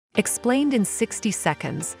Explained in 60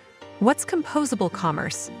 seconds. What's composable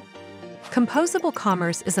commerce? Composable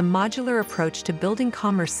commerce is a modular approach to building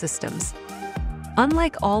commerce systems.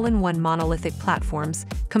 Unlike all-in-one monolithic platforms,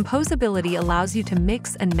 composability allows you to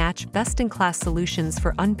mix and match best-in-class solutions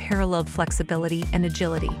for unparalleled flexibility and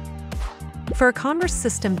agility. For a commerce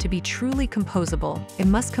system to be truly composable, it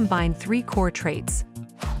must combine three core traits.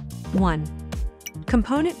 1.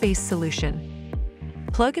 Component-based solution.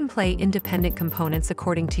 Plug-and-play independent components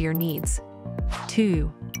according to your needs.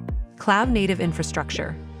 2. Cloud-native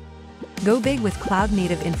infrastructure. Go big with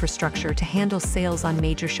cloud-native infrastructure to handle sales on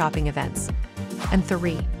major shopping events. And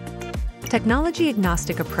 3.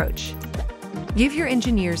 Technology-agnostic approach. Give your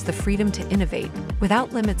engineers the freedom to innovate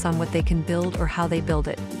without limits on what they can build or how they build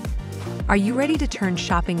it. Are you ready to turn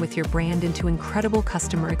shopping with your brand into incredible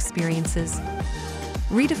customer experiences?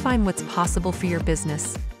 Redefine what's possible for your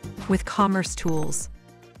business with commerce tools.